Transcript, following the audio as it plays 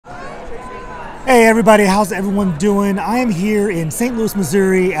Hey everybody, how's everyone doing? I am here in St. Louis,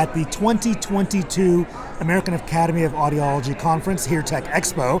 Missouri at the 2022 American Academy of Audiology Conference, Here Tech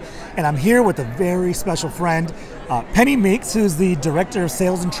Expo, and I'm here with a very special friend, Penny Meeks, who's the Director of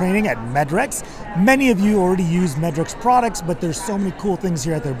Sales and Training at MedRX. Many of you already use MedRX products, but there's so many cool things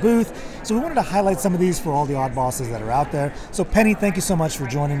here at their booth, so we wanted to highlight some of these for all the odd bosses that are out there. So Penny, thank you so much for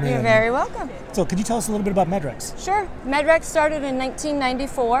joining me. You're very welcome. So could you tell us a little bit about MedRX? Sure. MedRX started in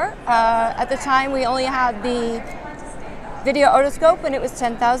 1994. At the time, we only had the video otoscope, and it was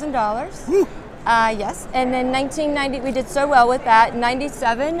 $10,000. Yes, and in 1990, we did so well with that. In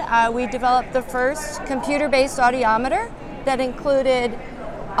 97, we developed the first computer-based audiometer that included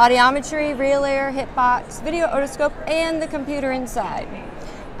audiometry, real ear, hitbox, video otoscope, and the computer inside.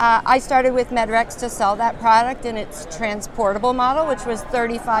 I started with MedRX to sell that product in its transportable model, which was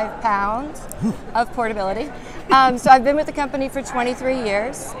 35 pounds of portability. So I've been with the company for 23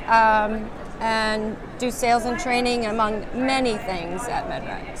 years and do sales and training among many things at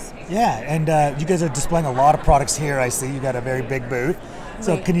MedRX. Yeah, and you guys are displaying a lot of products here, I see. You got a very big booth.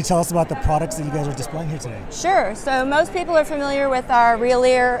 So can you tell us about the products that you guys are displaying here today? Sure. So most people are familiar with our real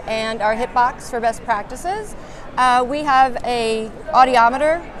ear and our hitbox for best practices. We have a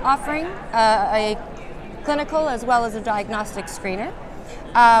audiometer offering, a clinical as well as a diagnostic screener.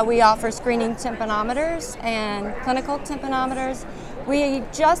 We offer screening tympanometers and clinical tympanometers. We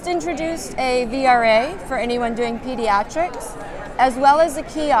just introduced a VRA for anyone doing pediatrics, as well as a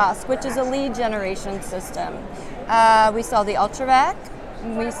kiosk, which is a lead generation system. We sell the UltraVac.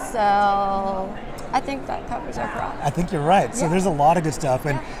 We sell, I think that covers our product. I think you're right. So there's a lot of good stuff.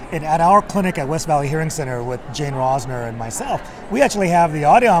 And at our clinic at West Valley Hearing Center with Jane Rosner and myself, we actually have the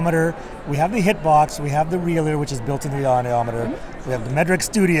audiometer, we have the hitbox, we have the real ear, which is built into the audiometer. We have the MedRX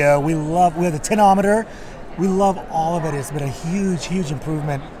Studio. We have the tinometer. We love all of it. It's been a huge, huge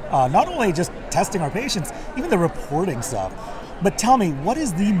improvement. Not only just testing our patients, even the reporting stuff. But tell me, what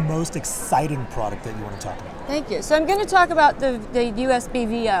is the most exciting product that you want to talk about? Thank you. So I'm going to talk about the USB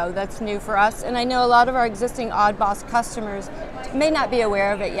VO that's new for us, and I know a lot of our existing Odd Boss customers may not be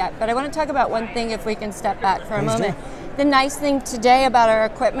aware of it yet, but I want to talk about one thing if we can step back for a moment. The nice thing today about our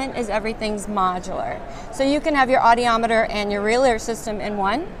equipment is everything's modular. So you can have your audiometer and your real ear system in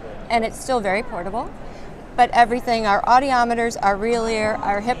one, and it's still very portable. But everything, our audiometers, our real ear,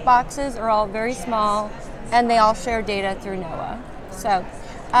 our hip boxes are all very small, and they all share data through NOAA. So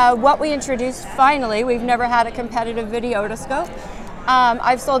what we introduced finally, we've never had a competitive video otoscope.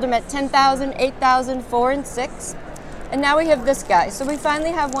 I've sold them at 10,000, 8,000, 4 and 6. And now we have this guy. So we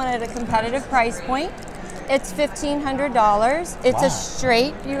finally have one at a competitive price point. It's $1,500. It's a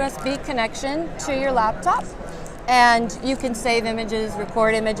straight USB connection to your laptop. And you can save images,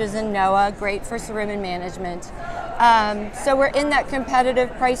 record images in NOAA, great for cerumen management. So we're in that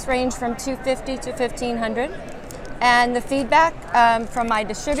competitive price range from $250 to $1,500. And the feedback from my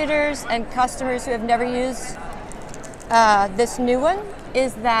distributors and customers who have never used this new one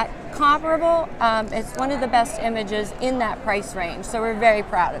is that comparable. It's one of the best images in that price range, so we're very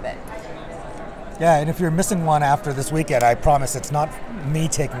proud of it. Yeah, and if you're missing one after this weekend, I promise it's not me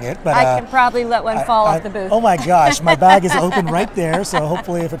taking it. But I can probably let one fall off the booth. Oh my gosh, my bag is open right there, so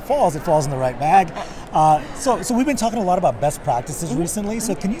hopefully if it falls in the right bag. So we've been talking a lot about best practices recently,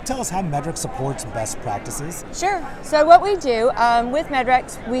 so can you tell us how MedRX supports best practices? Sure. So what we do with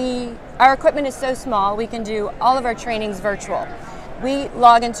MedRX, our equipment is so small, we can do all of our trainings virtual. We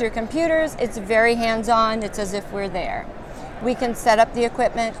log into your computers, it's very hands-on, it's as if we're there. We can set up the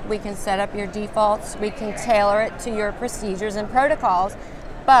equipment, we can set up your defaults, we can tailor it to your procedures and protocols,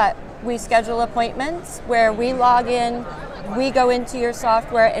 but we schedule appointments where we log in, we go into your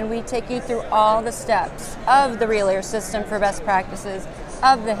software, and we take you through all the steps of the real ear system for best practices,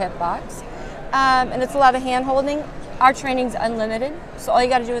 of the hitbox. And it's a lot of hand-holding. Our training's unlimited, so all you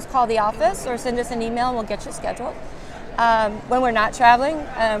gotta do is call the office or send us an email and we'll get you scheduled. When we're not traveling,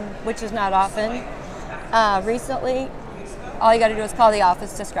 which is not often, recently, all you got to do is call the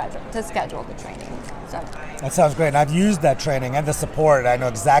office to schedule the training. So that sounds great. And I've used that training and the support. I know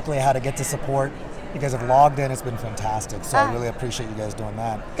exactly how to get to support. You guys have logged in. It's been fantastic. So I really appreciate you guys doing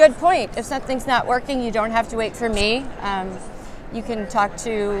that. Good point. If something's not working, you don't have to wait for me. You can talk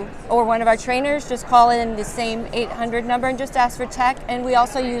to or one of our trainers. Just call in the same 800 number and just ask for tech. And we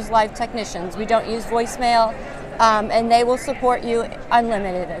also use live technicians. We don't use voicemail, and they will support you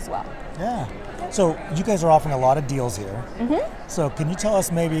unlimited as well. Yeah. So you guys are offering a lot of deals here. So can you tell us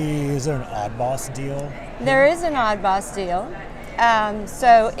maybe, is there an Odd Boss deal? There is an Odd Boss deal.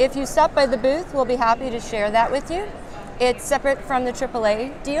 So if you stop by the booth, we'll be happy to share that with you. It's separate from the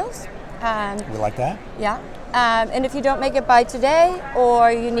AAA deals. We like that. Yeah. And if you don't make it by today,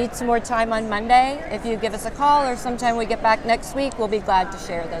 or you need some more time on Monday, if you give us a call or sometime we get back next week, we'll be glad to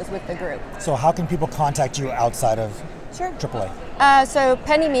share those with the group. So how can people contact you outside of AAA? So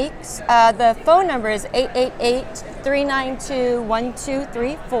Penny Meeks, the phone number is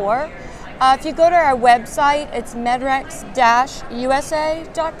 888-392-1234. If you go to our website, it's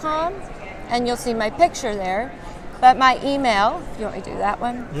medrx-usa.com, and you'll see my picture there. But my email, if you want me to do that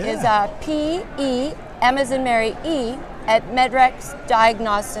one, is PE, M as in Mary, E, at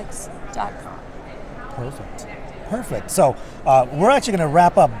medrxdiagnostics.com. Perfect. So we're actually going to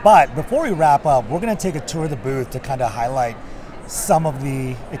wrap up, but before we wrap up, we're going to take a tour of the booth to kind of highlight some of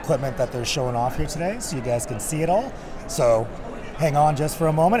the equipment that they're showing off here today so you guys can see it all. So hang on just for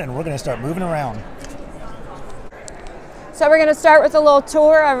a moment and we're going to start moving around. So we're going to start with a little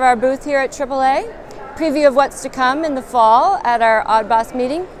tour of our booth here at AAA, preview of what's to come in the fall at our OddBoss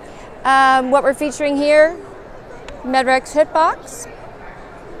meeting. What we're featuring here, MedRX Hitbox.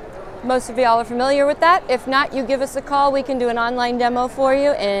 Most of y'all are familiar with that. If not, you give us a call. We can do an online demo for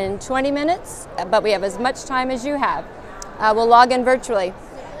you in 20 minutes, but we have as much time as you have. We'll log in virtually.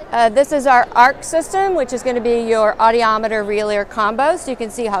 This is our ARC system, which is going to be your audiometer real ear combo, so you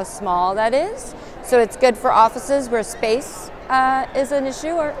can see how small that is. So it's good for offices where space is an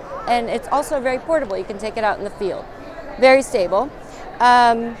issue, and it's also very portable. You can take it out in the field. Very stable.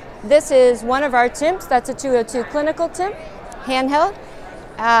 This is one of our TIMPs. That's a 202 clinical TIMP, handheld.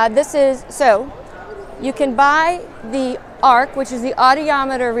 So you can buy the ARC, which is the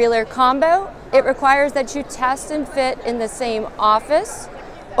audiometer real ear combo. It requires that you test and fit in the same office,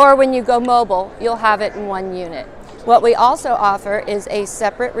 or when you go mobile, you'll have it in one unit. What we also offer is a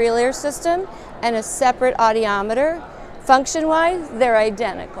separate real ear system and a separate audiometer. Function-wise, they're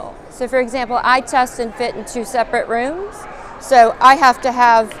identical. So for example, I test and fit in 2 separate rooms. So I have to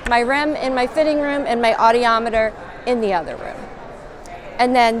have my REM in my fitting room and my audiometer in the other room.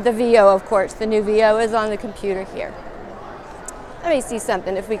 And then the VO, of course, the new VO is on the computer here. Let me see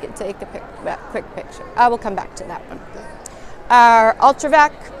something, if we could take a quick picture. I will come back to that one. Our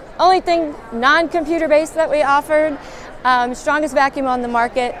UltraVac, only thing non-computer based that we offered, strongest vacuum on the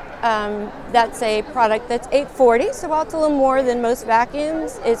market. That's a product that's 840, so while it's a little more than most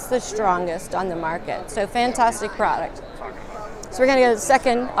vacuums, it's the strongest on the market. So fantastic product. So we're going to go to the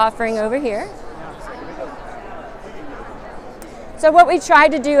second offering over here. So what we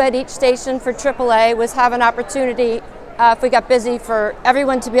tried to do at each station for AAA was have an opportunity, if we got busy, for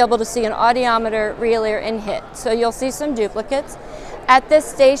everyone to be able to see an audiometer, real ear, and HIT. So you'll see some duplicates. At this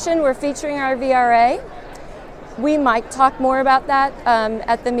station, we're featuring our VRA. We might talk more about that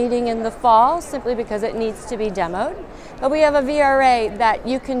at the meeting in the fall, simply because it needs to be demoed. But we have a VRA that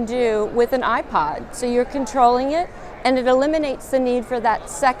you can do with an iPod. So you're controlling it, and it eliminates the need for that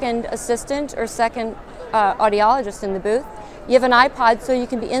second assistant or second audiologist in the booth. You have an iPod, so you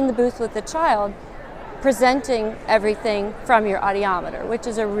can be in the booth with the child, presenting everything from your audiometer, which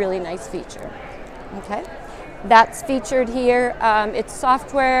is a really nice feature. Okay, that's featured here. It's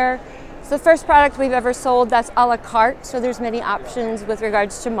software. It's the first product we've ever sold that's a la carte, so there's many options with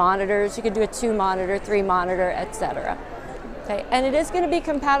regards to monitors. You could do a 2-monitor, 3-monitor, etc. Okay, and it is going to be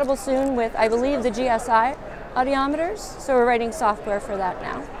compatible soon with, I believe, the GSI audiometers, so we're writing software for that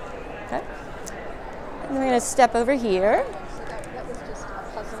now. Okay, and we're going to step over here.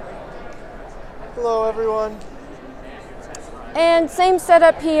 Hello everyone. And same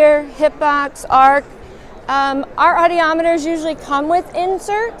setup here, Hitbox, ARC. Our audiometers usually come with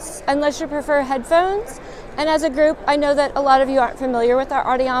inserts, unless you prefer headphones. And as a group, I know that a lot of you aren't familiar with our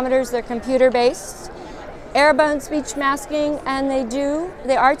audiometers. They're computer-based, airbone speech masking, and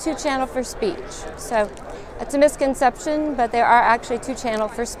they are 2-channel for speech. So it's a misconception, but they are actually 2-channel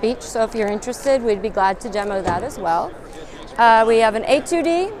for speech. So if you're interested, we'd be glad to demo that as well. We have an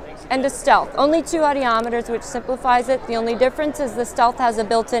A2D and a Stealth. Only 2 audiometers, which simplifies it. The only difference is the Stealth has a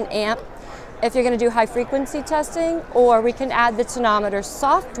built-in amp if you're going to do high-frequency testing, or we can add the tonometer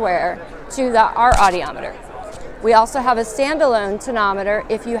software to our audiometer. We also have a standalone tonometer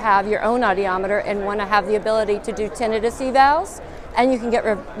if you have your own audiometer and want to have the ability to do tinnitus evals, and you can get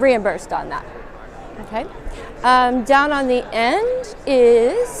reimbursed on that. Okay. Down on the end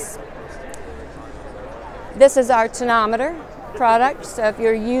this is our tonometer product. So if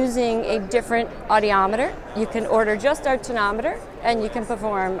you're using a different audiometer, you can order just our tonometer and you can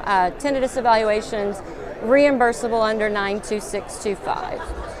perform tinnitus evaluations reimbursable under 92625.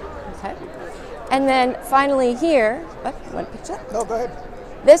 Okay. And then finally here, one picture. No, go ahead.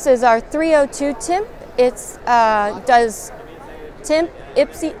 This is our 302 TIMP. It does TIMP,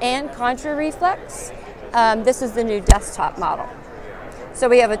 IPSI, and contra reflex. This is the new desktop model. So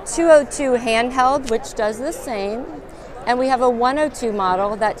we have a 202 handheld, which does the same, and we have a 102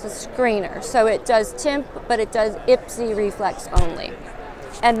 model that's a screener. So it does TIMP, but it does IPSI reflex only.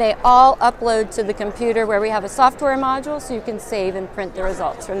 And they all upload to the computer where we have a software module so you can save and print the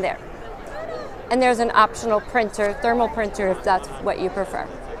results from there. And there's an optional printer, thermal printer, if that's what you prefer.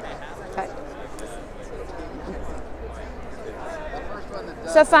 Okay.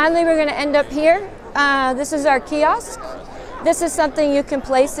 So finally, we're going to end up here. This is our kiosk. This is something you can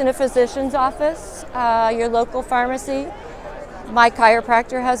place in a physician's office, your local pharmacy. My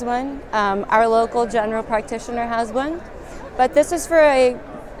chiropractor has one. Our local general practitioner has one. But this is for a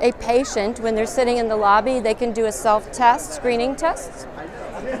patient. When they're sitting in the lobby, they can do a self-test, screening test.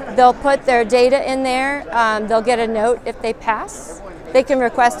 They'll put their data in there. They'll get a note if they pass. They can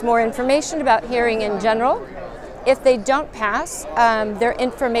request more information about hearing in general. If they don't pass, their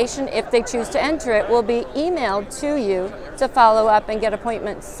information, if they choose to enter it, will be emailed to you to follow up and get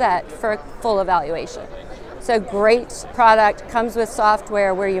appointments set for a full evaluation. So great product, comes with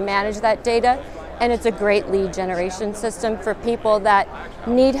software where you manage that data, and it's a great lead generation system for people that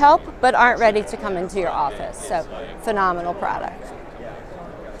need help but aren't ready to come into your office. So phenomenal product.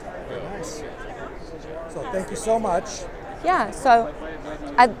 Very nice. So thank you so much. Yeah, so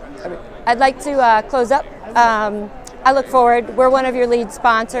I'd like to close up. I look forward. We're one of your lead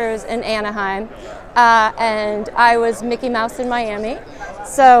sponsors in Anaheim, and I was Mickey Mouse in Miami.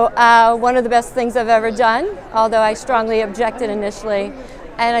 So one of the best things I've ever done, although I strongly objected initially.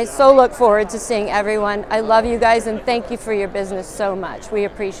 And I so look forward to seeing everyone. I love you guys and thank you for your business so much. We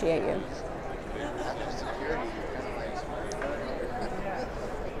appreciate you.